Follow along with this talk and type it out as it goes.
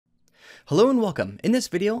Hello and welcome. In this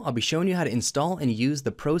video, I'll be showing you how to install and use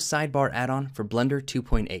the Pro Sidebar add-on for Blender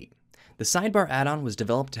 2.8. The Sidebar add-on was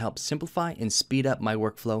developed to help simplify and speed up my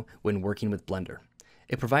workflow when working with Blender.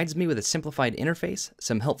 It provides me with a simplified interface,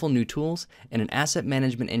 some helpful new tools, and an asset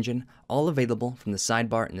management engine, all available from the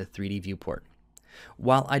sidebar in the 3D viewport.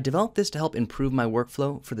 While I developed this to help improve my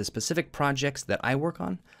workflow for the specific projects that I work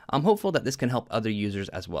on, I'm hopeful that this can help other users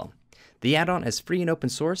as well. The add-on is free and open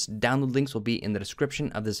source. Download links will be in the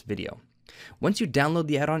description of this video. Once you download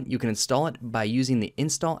the add-on, you can install it by using the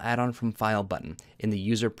Install Add-on from File button in the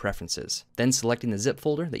User Preferences, then selecting the zip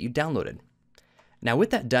folder that you downloaded. Now with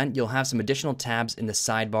that done, you'll have some additional tabs in the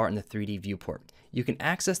sidebar in the 3D viewport. You can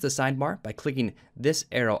access the sidebar by clicking this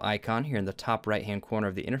arrow icon here in the top right-hand corner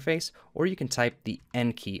of the interface, or you can type the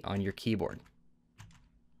N key on your keyboard.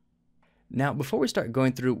 Now, before we start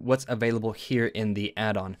going through what's available here in the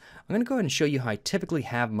add-on, I'm going to go ahead and show you how I typically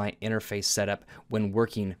have my interface set up when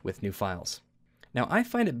working with new files. Now, I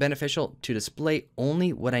find it beneficial to display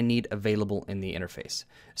only what I need available in the interface.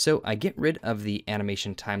 So I get rid of the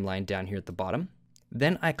animation timeline down here at the bottom.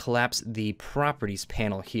 Then I collapse the properties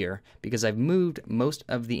panel here because I've moved most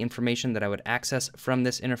of the information that I would access from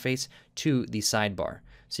this interface to the sidebar.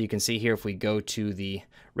 So you can see here if we go to the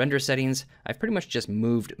render settings, I've pretty much just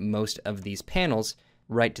moved most of these panels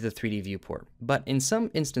right to the 3D viewport. But in some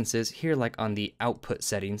instances here, like on the output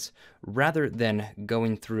settings, rather than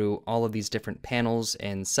going through all of these different panels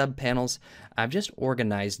and sub-panels, I've just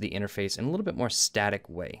organized the interface in a little bit more static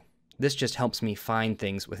way. This just helps me find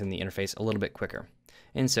things within the interface a little bit quicker.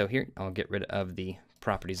 And so here, I'll get rid of the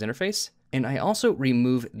properties interface. And I also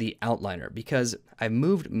remove the outliner because I've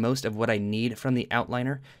moved most of what I need from the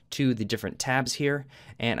outliner to the different tabs here.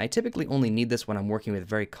 And I typically only need this when I'm working with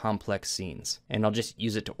very complex scenes. And I'll just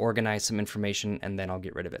use it to organize some information and then I'll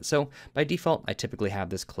get rid of it. So by default, I typically have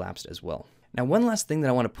this collapsed as well. Now, one last thing that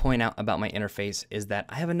I want to point out about my interface is that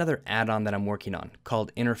I have another add-on that I'm working on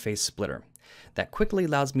called Interface Splitter that quickly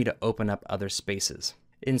allows me to open up other spaces.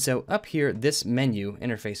 And so up here, this menu,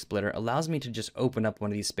 Interface Splitter, allows me to just open up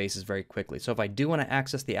one of these spaces very quickly. So if I do want to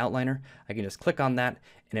access the outliner, I can just click on that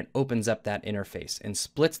and it opens up that interface and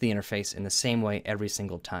splits the interface in the same way every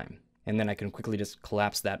single time. And then I can quickly just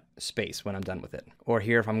collapse that space when I'm done with it. Or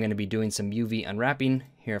here, if I'm going to be doing some UV unwrapping,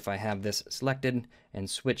 here if I have this selected and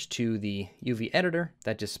switch to the UV editor,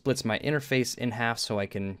 that just splits my interface in half so I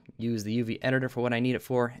can use the UV editor for what I need it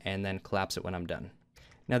for and then collapse it when I'm done.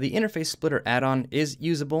 Now the Interface Splitter add-on is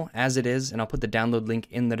usable as it is, and I'll put the download link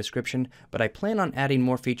in the description, but I plan on adding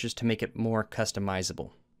more features to make it more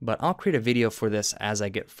customizable. But I'll create a video for this as I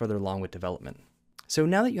get further along with development. So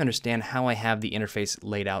now that you understand how I have the interface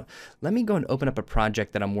laid out, let me go and open up a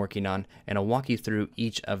project that I'm working on, and I'll walk you through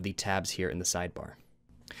each of the tabs here in the sidebar.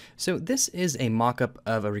 So this is a mock-up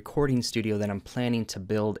of a recording studio that I'm planning to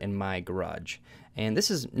build in my garage. And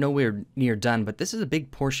this is nowhere near done, but this is a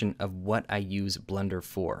big portion of what I use Blender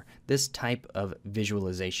for, this type of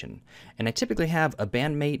visualization. And I typically have a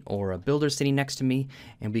bandmate or a builder sitting next to me,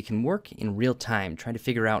 and we can work in real time, trying to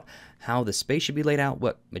figure out how the space should be laid out,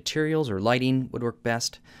 what materials or lighting would work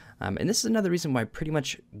best. And this is another reason why I pretty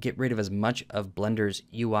much get rid of as much of Blender's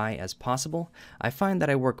UI as possible. I find that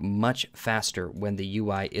I work much faster when the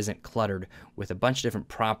UI isn't cluttered with a bunch of different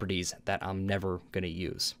properties that I'm never going to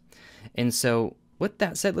use. And so with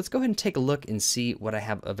that said, let's go ahead and take a look and see what I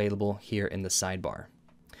have available here in the sidebar.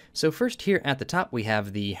 So first here at the top, we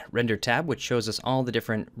have the render tab, which shows us all the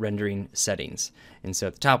different rendering settings. And so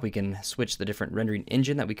at the top, we can switch the different rendering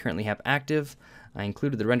engine that we currently have active. I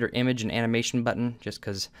included the render image and animation button just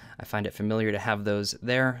because I find it familiar to have those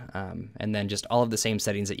there. And then just all of the same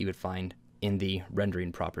settings that you would find in the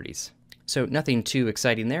rendering properties. So nothing too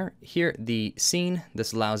exciting there. Here, the scene,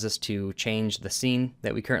 this allows us to change the scene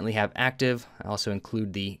that we currently have active. I also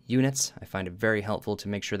include the units. I find it very helpful to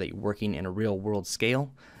make sure that you're working in a real world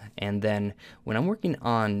scale. And then when I'm working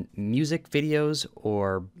on music videos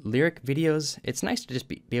or lyric videos, it's nice to just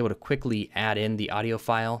be able to quickly add in the audio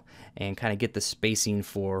file and kind of get the spacing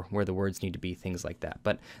for where the words need to be, things like that.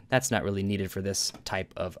 But that's not really needed for this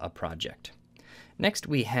type of a project. Next,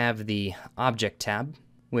 we have the Object tab,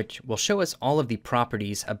 which will show us all of the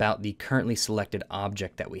properties about the currently selected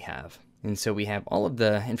object that we have. And so we have all of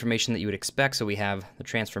the information that you would expect. So we have the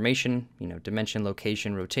transformation, dimension,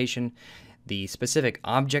 location, rotation, the specific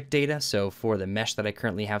object data. So for the mesh that I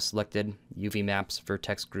currently have selected, UV maps,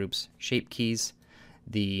 vertex groups, shape keys,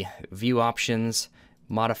 the view options,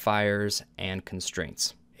 modifiers, and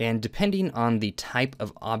constraints. And depending on the type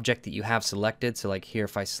of object that you have selected, so like here,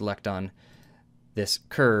 if I select on this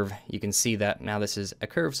curve, you can see that now this is a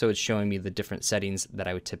curve, so it's showing me the different settings that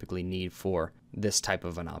I would typically need for this type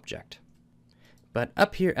of an object. But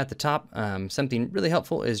up here at the top, something really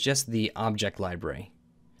helpful is just the object library.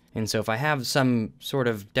 And so if I have some sort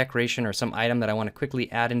of decoration or some item that I want to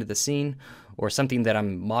quickly add into the scene, or something that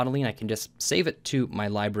I'm modeling, I can just save it to my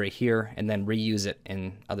library here and then reuse it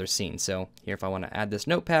in other scenes. So here, if I want to add this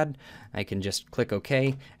notepad, I can just click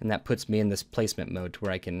OK, and that puts me in this placement mode to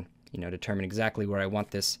where I can, determine exactly where I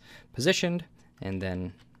want this positioned, and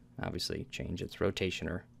then obviously change its rotation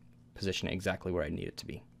or position it exactly where I need it to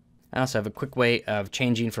be. I also have a quick way of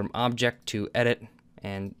changing from object to edit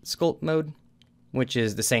and sculpt mode, which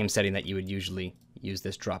is the same setting that you would usually use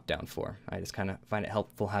this drop down for. I just kind of find it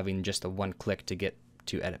helpful having just a one click to get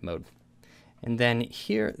to edit mode. And then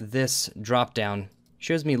here, this drop down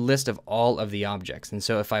shows me a list of all of the objects. And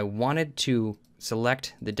so if I wanted to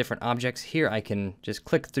select the different objects here, I can just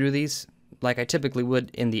click through these like I typically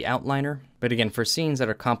would in the outliner. But again, for scenes that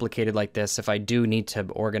are complicated like this, if I do need to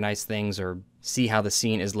organize things or see how the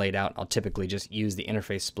scene is laid out, I'll typically just use the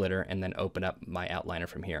interface splitter and then open up my outliner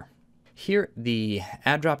from here. Here, the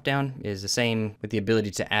add dropdown is the same with the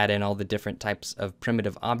ability to add in all the different types of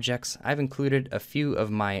primitive objects. I've included a few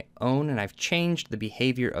of my own, and I've changed the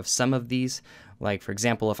behavior of some of these. Like, for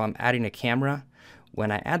example, if I'm adding a camera,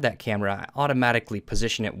 when I add that camera, I automatically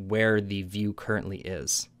position it where the view currently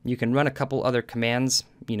is. You can run a couple other commands,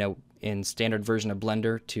 in standard version of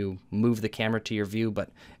Blender to move the camera to your view, but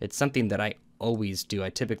it's something that I always do. I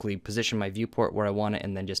typically position my viewport where I want it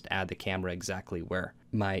and then just add the camera exactly where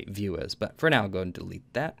my view is. But for now, I'll go and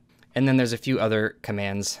delete that. And then there's a few other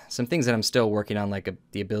commands, some things that I'm still working on, like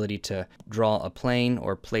the ability to draw a plane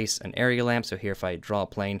or place an area lamp. So here, if I draw a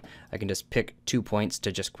plane, I can just pick 2 points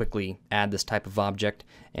to just quickly add this type of object.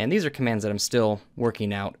 And these are commands that I'm still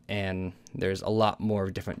working out, and there's a lot more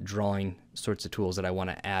different drawing sorts of tools that I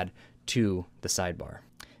want to add to the sidebar.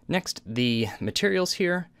 Next, the materials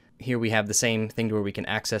here. Here we have the same thing where we can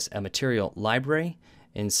access a material library.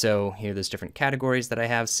 And so here there's different categories that I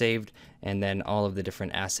have saved, and then all of the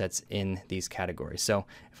different assets in these categories. So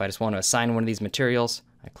if I just want to assign one of these materials,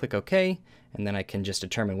 I click OK, and then I can just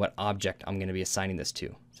determine what object I'm going to be assigning this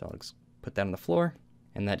to. So I'll just put that on the floor,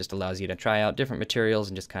 and that just allows you to try out different materials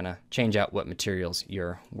and just kind of change out what materials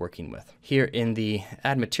you're working with. Here in the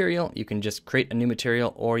add material, you can just create a new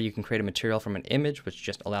material, or you can create a material from an image, which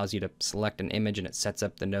just allows you to select an image and it sets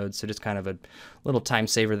up the nodes. So just kind of a little time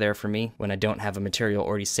saver there for me when I don't have a material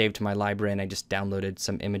already saved to my library and I just downloaded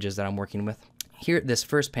some images that I'm working with. Here, this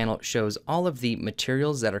first panel shows all of the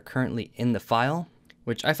materials that are currently in the file,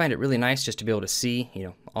 which I find it really nice just to be able to see,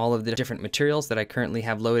 all of the different materials that I currently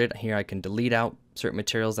have loaded. Here I can delete out certain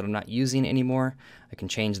materials that I'm not using anymore. I can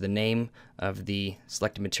change the name of the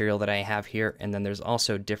selected material that I have here, and then there's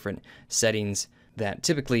also different settings that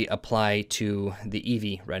typically apply to the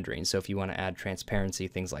Eevee rendering. So if you want to add transparency,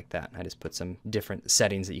 things like that, I just put some different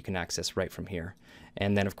settings that you can access right from here.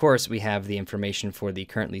 And then of course we have the information for the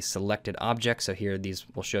currently selected object. So here these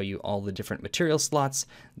will show you all the different material slots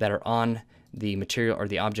that are on the material or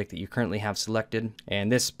the object that you currently have selected,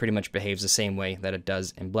 and this pretty much behaves the same way that it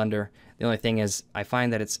does in Blender. The only thing is I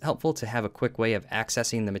find that it's helpful to have a quick way of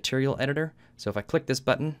accessing the material editor. So if I click this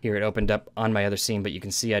button, here it opened up on my other scene, but you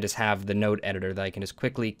can see I just have the node editor that I can just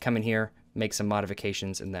quickly come in here, make some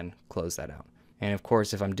modifications, and then close that out. And of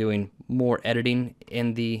course, if I'm doing more editing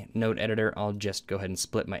in the node editor, I'll just go ahead and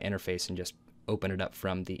split my interface and just open it up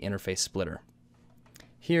from the interface splitter.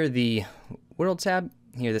 Here, the world tab.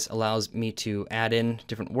 Here, this allows me to add in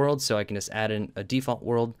different worlds, so I can just add in a default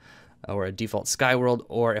world or a default sky world,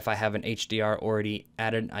 or if I have an HDR already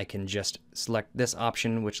added, I can just select this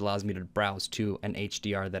option, which allows me to browse to an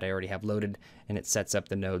HDR that I already have loaded, and it sets up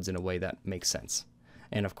the nodes in a way that makes sense.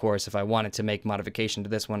 And of course, if I wanted to make modification to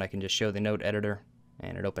this one, I can just show the node editor,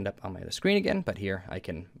 and it opened up on my other screen again, but here I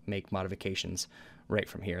can make modifications right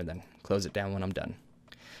from here, and then close it down when I'm done.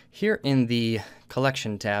 Here in the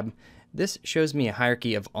collection tab, this shows me a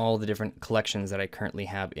hierarchy of all the different collections that I currently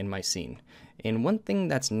have in my scene. And one thing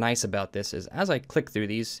that's nice about this is as I click through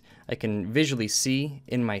these, I can visually see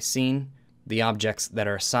in my scene the objects that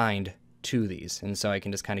are assigned to these. And so I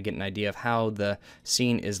can just kind of get an idea of how the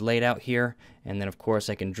scene is laid out here. And then of course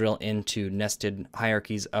I can drill into nested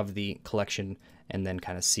hierarchies of the collection and then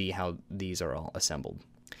kind of see how these are all assembled.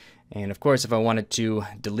 And of course, if I wanted to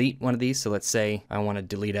delete one of these, so let's say I want to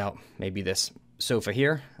delete out maybe this sofa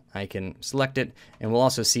here, I can select it, and we'll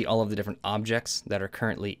also see all of the different objects that are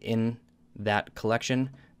currently in that collection.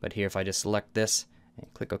 But here, if I just select this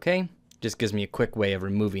and click OK, just gives me a quick way of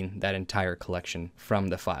removing that entire collection from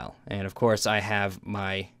the file. And of course, I have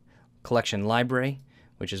my collection library,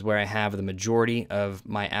 which is where I have the majority of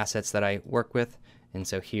my assets that I work with. And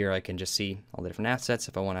so here I can just see all the different assets.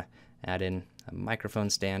 If I want to add in a microphone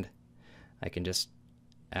stand, I can just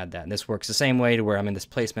add that. And this works the same way to where I'm in this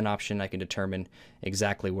placement option. I can determine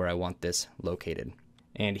exactly where I want this located.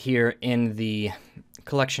 And here in the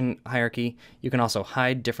collection hierarchy, you can also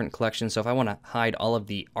hide different collections. So if I want to hide all of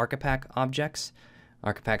the Archipack objects,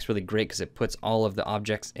 Archipack's really great because it puts all of the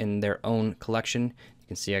objects in their own collection. You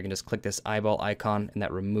can see I can just click this eyeball icon and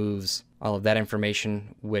that removes all of that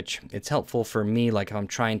information, which it's helpful for me, like if I'm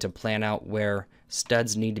trying to plan out where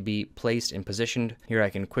studs need to be placed and positioned. Here I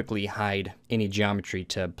can quickly hide any geometry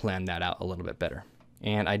to plan that out a little bit better.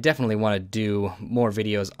 And I definitely want to do more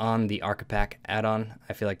videos on the Archipack add-on.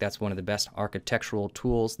 I feel like that's one of the best architectural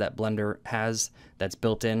tools that Blender has that's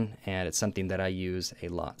built in, and it's something that I use a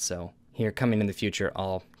lot. So here coming in the future,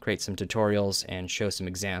 I'll create some tutorials and show some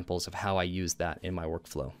examples of how I use that in my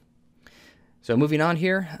workflow. So moving on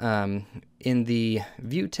here, in the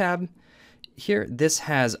View tab, here, this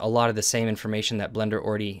has a lot of the same information that Blender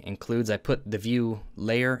already includes. I put the view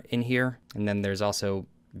layer in here, and then there's also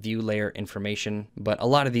view layer information, but a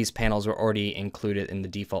lot of these panels are already included in the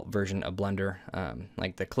default version of Blender.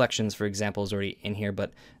 Like the collections, for example, is already in here,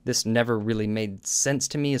 but this never really made sense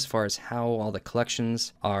to me as far as how all the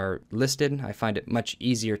collections are listed. I find it much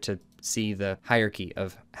easier to see the hierarchy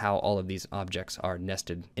of how all of these objects are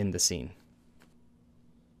nested in the scene.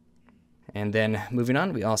 And then moving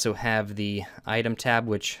on, we also have the item tab,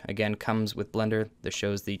 which again comes with Blender. That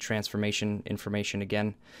shows the transformation information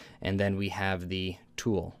again. And then we have the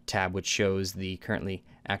tool tab, which shows the currently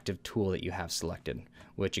active tool that you have selected,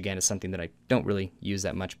 which again is something that I don't really use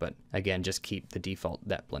that much, but again, just keep the default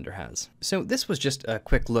that Blender has. So this was just a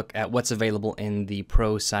quick look at what's available in the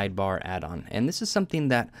Pro Sidebar add-on. And this is something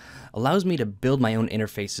that allows me to build my own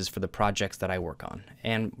interfaces for the projects that I work on.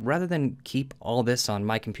 And rather than keep all this on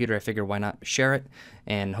my computer, I figure why not share it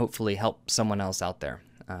and hopefully help someone else out there.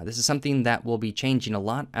 This is something that will be changing a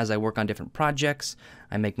lot as I work on different projects.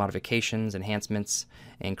 I make modifications, enhancements,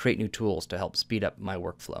 and create new tools to help speed up my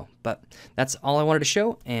workflow. But that's all I wanted to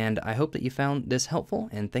show, and I hope that you found this helpful,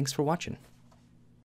 and thanks for watching.